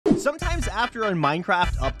Sometimes after a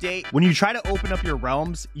Minecraft update, when you try to open up your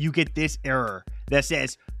realms, you get this error that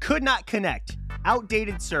says, could not connect,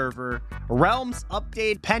 outdated server, realms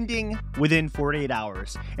update pending within 48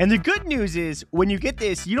 hours. And the good news is, when you get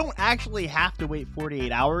this, you don't actually have to wait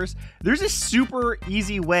 48 hours. There's a super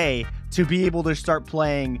easy way to be able to start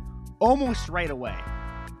playing almost right away.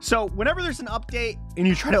 So whenever there's an update and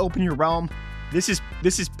you try to open your realm, this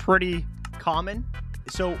is pretty common.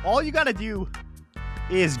 So all you gotta do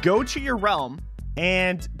is go to your realm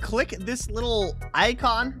and click this little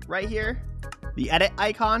icon right here, the edit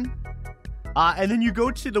icon. And then you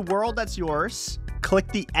go to the world that's yours,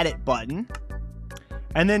 click the edit button,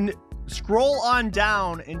 and then scroll on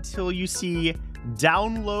down until you see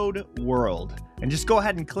download world. And just go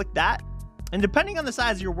ahead and click that. And depending on the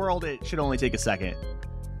size of your world, it should only take a second.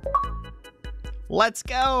 Let's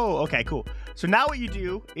go. Okay, cool. So now what you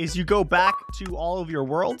do is you go back to all of your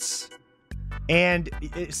worlds and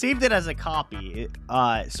it saved it as a copy.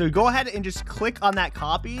 So go ahead and just click on that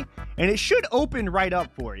copy and it should open right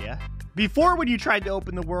up for you. Before, when you tried to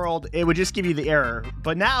open the world, it would just give you the error.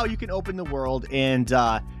 But now you can open the world and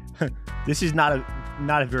this is not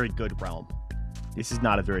a very good realm. This is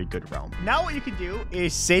not a very good realm. Now what you can do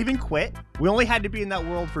is save and quit. We only had to be in that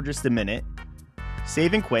world for just a minute.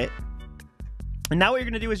 Save and quit. And now what you're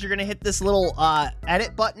going to do is you're going to hit this little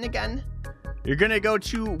edit button again. You're going to go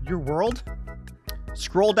to your world,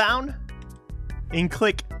 scroll down, and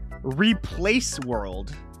click replace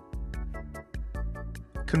world.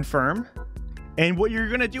 Confirm. And what you're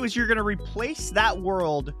going to do is you're going to replace that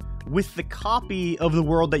world with the copy of the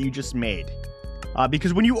world that you just made.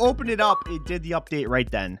 Because when you open it up, it did the update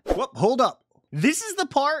right then. Whoop, hold up. This is the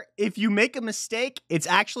part, if you make a mistake, it's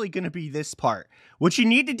actually going to be this part. What you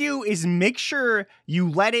need to do is make sure you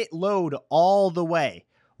let it load all the way.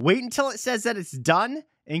 Wait until it says that it's done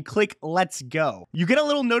and click let's go. You get a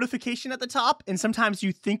little notification at the top and sometimes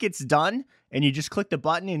you think it's done and you just click the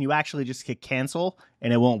button and you actually just hit cancel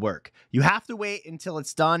and it won't work. You have to wait until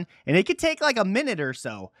it's done and it could take like a minute or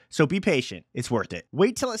so. So be patient. It's worth it.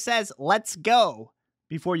 Wait till it says let's go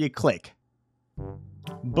before you click.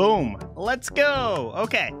 Boom. Let's go.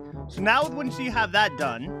 Okay. So now once you have that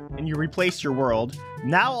done and you replace your world,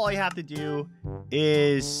 now all you have to do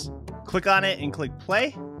is click on it and click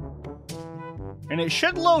play. And it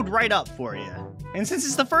should load right up for you. And since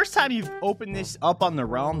it's the first time you've opened this up on the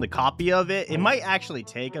realm, the copy of it, it might actually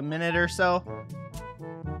take a minute or so.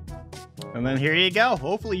 And then here you go.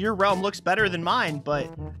 Hopefully your realm looks better than mine, but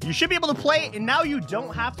you should be able to play it, and now you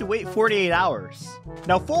don't have to wait 48 hours.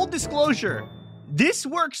 Now, full disclosure, this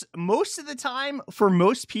works most of the time for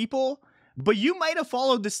most people, but you might have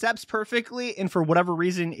followed the steps perfectly, and for whatever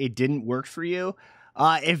reason, it didn't work for you.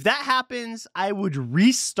 If that happens, I would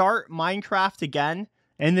restart Minecraft again,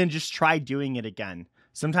 and then just try doing it again.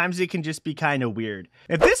 Sometimes it can just be kind of weird.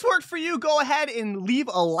 If this worked for you, go ahead and leave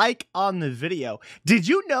a like on the video. Did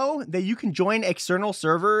you know that you can join external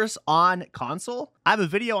servers on console? I have a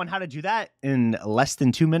video on how to do that in less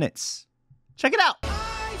than 2 minutes. Check it out.